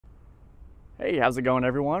Hey, how's it going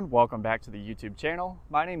everyone? Welcome back to the YouTube channel.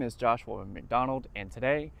 My name is Joshua McDonald and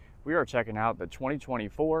today we are checking out the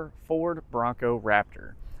 2024 Ford Bronco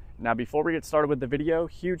Raptor. Now before we get started with the video,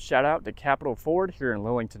 huge shout out to Capital Ford here in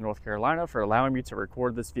Lillington, North Carolina for allowing me to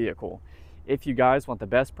record this vehicle. If you guys want the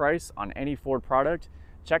best price on any Ford product,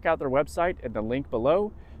 check out their website in the link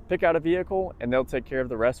below, pick out a vehicle and they'll take care of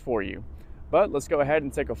the rest for you. But let's go ahead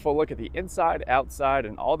and take a full look at the inside, outside,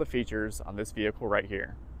 and all the features on this vehicle right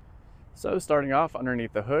here. So starting off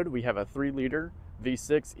underneath the hood, we have a 3-liter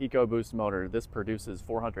V6 EcoBoost motor. This produces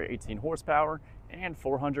 418 horsepower and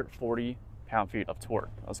 440 pound-feet of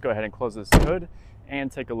torque. Let's go ahead and close this hood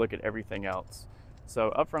and take a look at everything else. So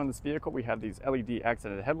up front of this vehicle, we have these LED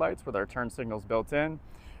accented headlights with our turn signals built in.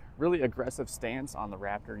 Really aggressive stance on the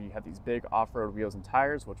Raptor. You have these big off-road wheels and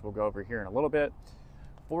tires, which we'll go over here in a little bit.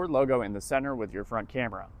 Ford logo in the center with your front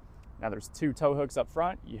camera. Now there's 2 tow hooks up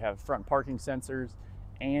front. You have front parking sensors,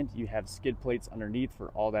 and you have skid plates underneath for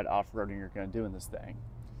all that off-roading you're going to do in this thing.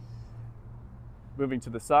 Moving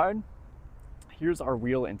to the side, here's our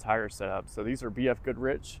wheel and tire setup. So these are BF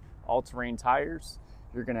Goodrich all-terrain tires.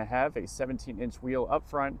 You're going to have a 17-inch wheel up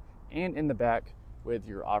front and in the back with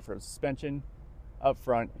your off-road suspension up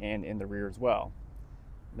front and in the rear as well.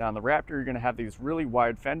 Now on the Raptor, you're going to have these really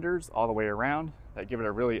wide fenders all the way around that give it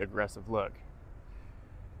a really aggressive look.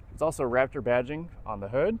 There's also Raptor badging on the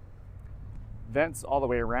hood. Vents all the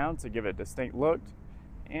way around to give it a distinct look,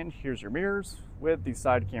 and here's your mirrors with the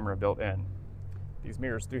side camera built in. These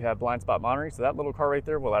mirrors do have blind spot monitoring, so that little car right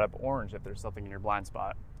there will light up orange if there's something in your blind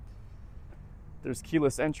spot. There's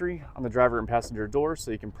keyless entry on the driver and passenger door,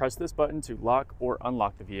 so you can press this button to lock or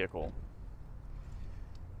unlock the vehicle.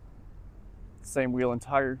 Same wheel and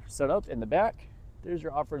tire setup in the back. There's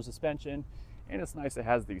your off-road suspension, and it's nice it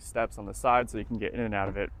has these steps on the side so you can get in and out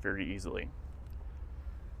of it very easily.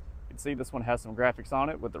 You can see this one has some graphics on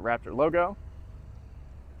it with the Raptor logo.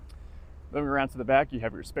 Moving around to the back, you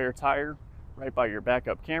have your spare tire right by your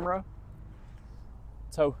backup camera.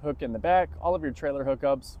 Tow hook in the back, all of your trailer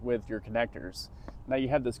hookups with your connectors. Now you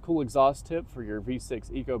have this cool exhaust tip for your V6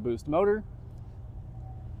 EcoBoost motor.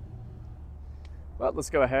 But let's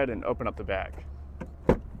go ahead and open up the back.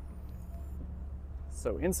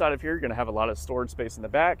 So inside of here, you're going to have a lot of storage space in the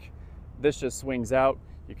back. This just swings out.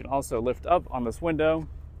 You can also lift up on this window.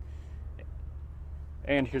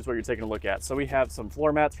 And here's what you're taking a look at. So we have some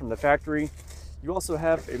floor mats from the factory. You also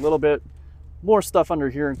have a little bit more stuff under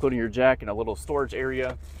here, including your jack and a little storage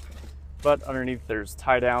area. But underneath there's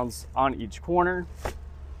tie downs on each corner.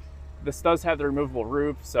 This does have the removable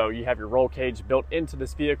roof, so you have your roll cage built into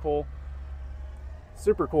this vehicle.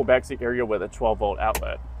 Super cool backseat area with a 12-volt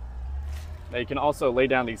outlet. Now you can also lay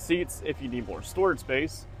down these seats if you need more storage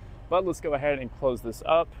space, but let's go ahead and close this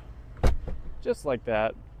up just like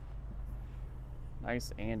that.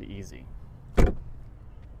 Nice and easy.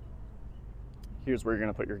 Here's where you're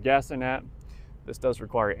going to put your gas in at. This does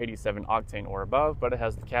require 87 octane or above, but it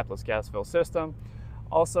has the capless gas fill system.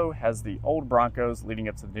 Also has the old Broncos leading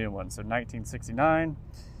up to the new one, so 1969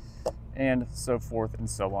 and so forth and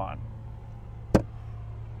so on.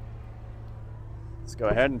 Let's go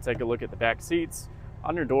ahead and take a look at the back seats.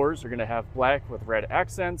 On your doors, you're going to have black with red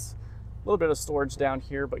accents. A little bit of storage down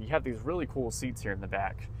here, but you have these really cool seats here in the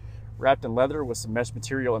back. Wrapped in leather with some mesh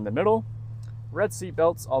material in the middle. Red seat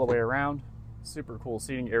belts all the way around. Super cool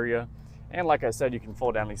seating area. And like I said, you can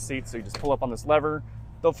fold down these seats. So you just pull up on this lever,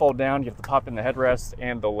 they'll fold down, you have to pop in the headrest,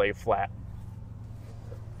 and they'll lay flat.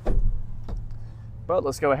 But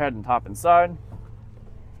let's go ahead and hop inside.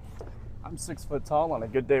 I'm 6 foot tall on a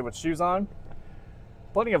good day with shoes on.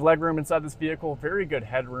 Plenty of legroom inside this vehicle, very good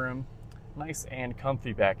headroom. Nice and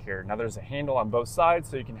comfy back here. Now there's a handle on both sides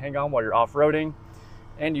so you can hang on while you're off-roading.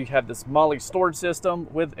 And you have this MOLLE storage system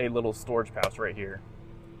with a little storage pouch right here.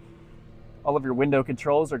 All of your window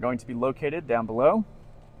controls are going to be located down below.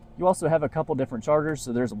 You also have a couple different chargers,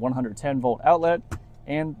 so there's a 110-volt outlet,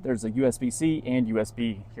 and there's a USB-C and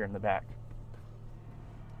USB here in the back.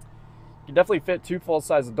 You can definitely fit 2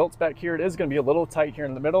 full-size adults back here. It is going to be a little tight here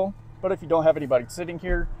in the middle, but if you don't have anybody sitting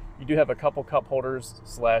here, you do have a couple cup holders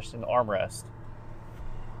 / an armrest.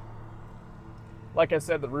 Like I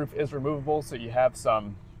said, the roof is removable, so you have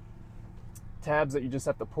some tabs that you just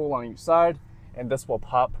have to pull on each side, and this will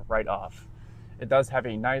pop right off. It does have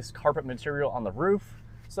a nice carpet material on the roof,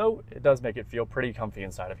 so it does make it feel pretty comfy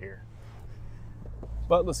inside of here.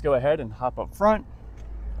 But let's go ahead and hop up front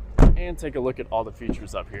and take a look at all the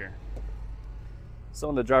features up here. So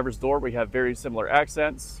on the driver's door, we have very similar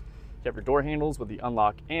accents. You have your door handles with the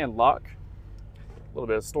unlock and lock. A little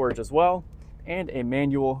bit of storage as well, and a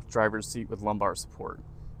manual driver's seat with lumbar support.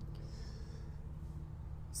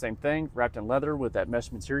 Same thing, wrapped in leather with that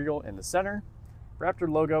mesh material in the center. Raptor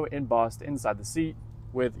logo embossed inside the seat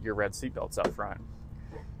with your red seat belts up front.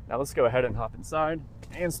 Now let's go ahead and hop inside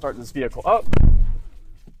and start this vehicle up.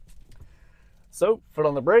 So, foot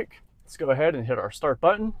on the brake, let's go ahead and hit our start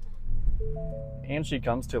button, and she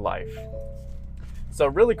comes to life. So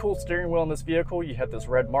really cool steering wheel in this vehicle. You have this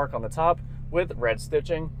red mark on the top with red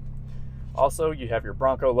stitching. Also, you have your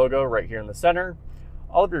Bronco logo right here in the center.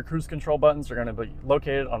 All of your cruise control buttons are going to be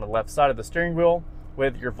located on the left side of the steering wheel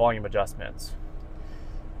with your volume adjustments.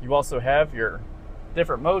 You also have your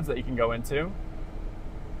different modes that you can go into.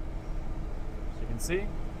 As you can see,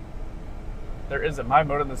 there is a My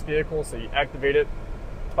mode in this vehicle, so you activate it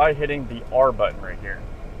by hitting the R button right here.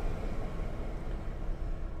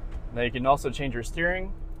 Now you can also change your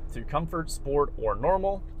steering to comfort, sport, or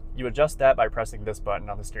normal. You adjust that by pressing this button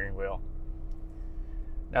on the steering wheel.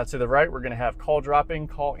 Now to the right, we're going to have call dropping,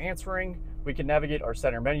 call answering. We can navigate our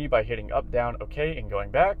center menu by hitting up, down, OK, and going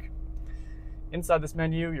back. Inside this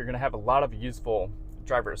menu, you're going to have a lot of useful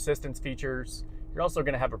driver assistance features. You're also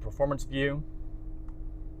going to have a performance view.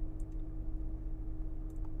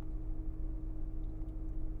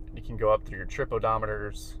 You can go up through your trip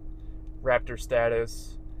odometers, Raptor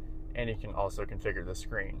status, and you can also configure the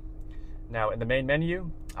screen. Now in the main menu,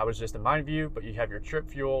 I was just in mind view, but you have your trip,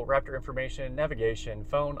 fuel, Raptor information, navigation,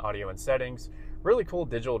 phone, audio, and settings. Really cool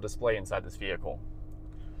digital display inside this vehicle.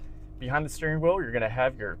 Behind the steering wheel, you're going to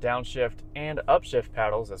have your downshift and upshift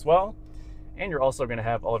paddles as well, and you're also going to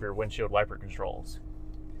have all of your windshield wiper controls.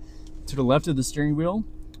 To the left of the steering wheel,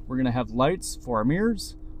 we're going to have lights for our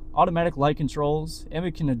mirrors, automatic light controls, and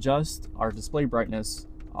we can adjust our display brightness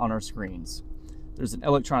on our screens. There's an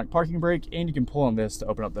electronic parking brake, and you can pull on this to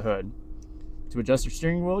open up the hood. To adjust your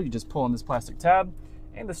steering wheel, you just pull on this plastic tab,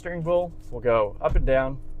 and the steering wheel will go up and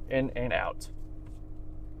down, in and out.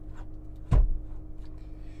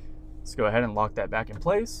 Let's go ahead and lock that back in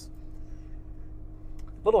place.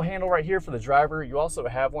 Little handle right here for the driver. You also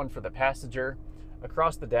have one for the passenger.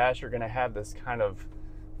 Across the dash, you're going to have this kind of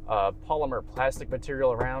polymer plastic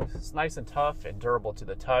material around. It's nice and tough and durable to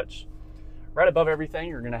the touch. Right above everything,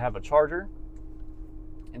 you're going to have a charger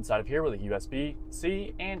inside of here with a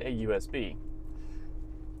USB-C and a USB.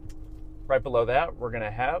 Right below that, we're going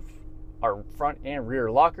to have our front and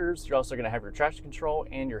rear lockers. You're also going to have your traction control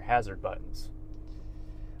and your hazard buttons.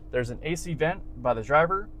 There's an AC vent by the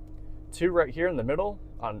driver, two right here in the middle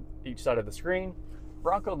on each side of the screen,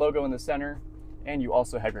 Bronco logo in the center, and you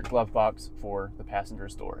also have your glove box for the passenger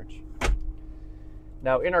storage.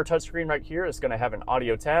 Now in our touchscreen right here, it's going to have an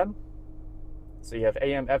audio tab. So you have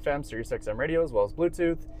AM, FM, Sirius XM radio, as well as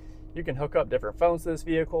Bluetooth. You can hook up different phones to this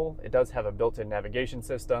vehicle. It does have a built-in navigation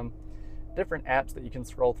system, different apps that you can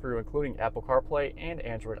scroll through, including Apple CarPlay and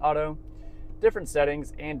Android Auto, different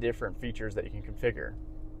settings, and different features that you can configure.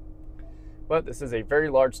 But this is a very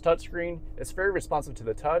large touchscreen. It's very responsive to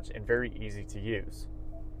the touch and very easy to use.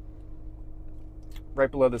 Right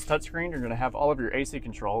below this touchscreen, you're going to have all of your AC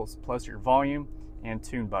controls, plus your volume and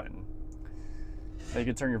tune button. Now you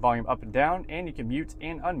can turn your volume up and down, and you can mute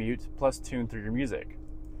and unmute, plus tune through your music.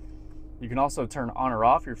 You can also turn on or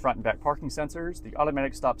off your front and back parking sensors, the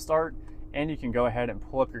automatic stop-start, and you can go ahead and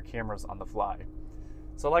pull up your cameras on the fly.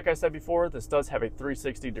 So like I said before, this does have a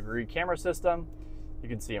 360-degree camera system. You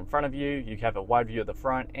can see in front of you, you have a wide view of the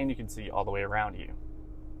front, and you can see all the way around you.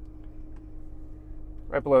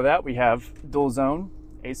 Right below that, we have dual zone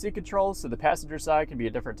AC controls, so the passenger side can be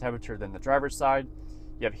a different temperature than the driver's side.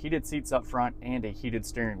 You have heated seats up front and a heated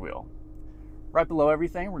steering wheel. Right below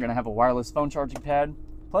everything, we're going to have a wireless phone charging pad,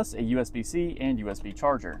 plus a USB-C and USB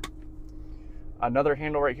charger. Another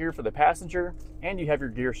handle right here for the passenger, and you have your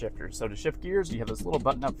gear shifters. So to shift gears, you have this little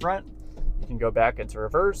button up front. You can go back into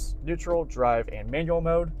reverse, neutral, drive, and manual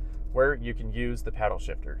mode, where you can use the paddle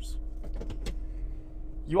shifters.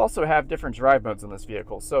 You also have different drive modes in this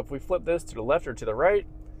vehicle. So if we flip this to the left or to the right,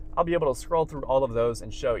 I'll be able to scroll through all of those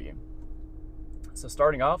and show you. So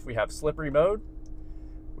starting off, we have slippery mode,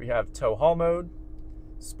 we have tow haul mode,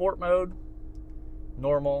 sport mode,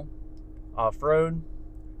 normal, off-road,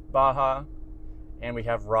 Baja, and we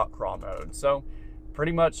have rock crawl mode. So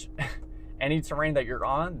pretty much any terrain that you're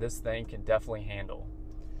on, this thing can definitely handle.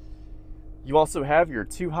 You also have your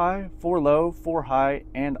 2 high, 4 low, 4 high,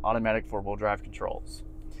 and automatic 4-wheel drive controls.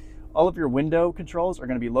 All of your window controls are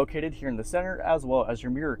going to be located here in the center, as well as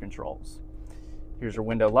your mirror controls. Here's your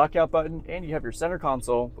window lockout button, and you have your center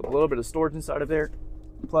console with a little bit of storage inside of there,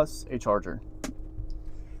 plus a charger.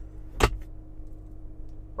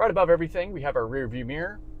 Right above everything, we have our rear view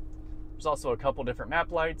mirror. There's also a couple different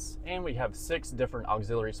map lights, and we have 6 different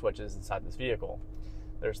auxiliary switches inside this vehicle.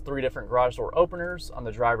 There's 3 different garage door openers on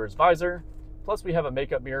the driver's visor, Plus we have a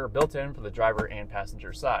makeup mirror built in for the driver and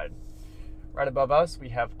passenger side. Right above us, we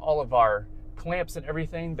have all of our clamps and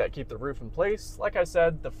everything that keep the roof in place. Like I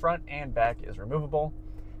said, the front and back is removable,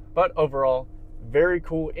 but overall, very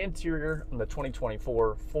cool interior on the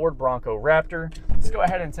 2024 Ford Bronco Raptor. Let's go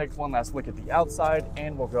ahead and take one last look at the outside,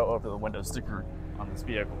 and we'll go over the window sticker on this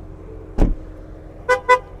vehicle.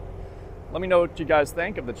 Let me know what you guys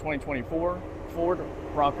think of the 2024 Ford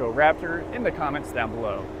Bronco Raptor in the comments down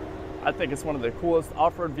below. I think it's one of the coolest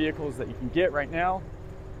off-road vehicles that you can get right now.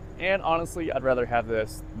 And honestly, I'd rather have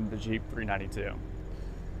this than the Jeep 392.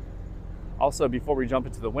 Also, before we jump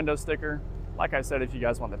into the window sticker, like I said, if you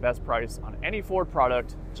guys want the best price on any Ford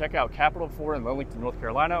product, check out Capital Ford in Lillington, North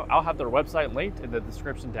Carolina. I'll have their website linked in the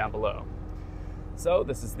description down below. So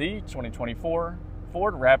this is the 2024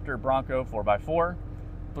 Ford Raptor Bronco 4x4,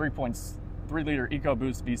 3.3-liter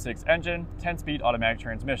EcoBoost V6 engine, 10-speed automatic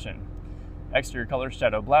transmission. Exterior color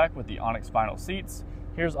shadow black with the Onyx vinyl seats.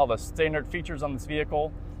 Here's all the standard features on this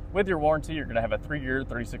vehicle. With your warranty, you're going to have a 3-year,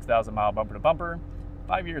 36,000-mile bumper-to-bumper,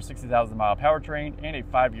 5-year, 60,000-mile powertrain, and a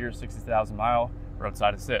 5-year, 60,000-mile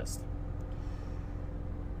roadside assist.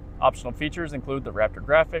 Optional features include the Raptor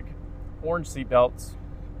graphic, orange seat belts.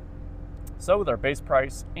 So with our base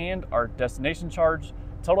price and our destination charge,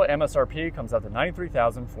 total MSRP comes out to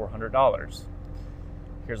 $93,400.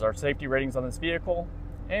 Here's our safety ratings on this vehicle.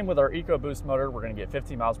 And with our EcoBoost motor, we're going to get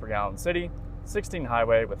 15 miles per gallon in city, 16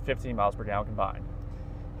 highway with 15 miles per gallon combined.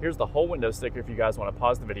 Here's the whole window sticker if you guys want to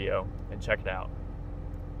pause the video and check it out.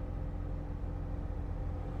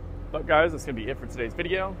 But guys, that's going to be it for today's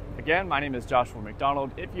video. Again, my name is Joshua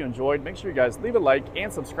McDonald. If you enjoyed, make sure you guys leave a like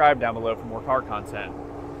and subscribe down below for more car content.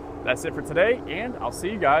 That's it for today, and I'll see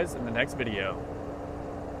you guys in the next video.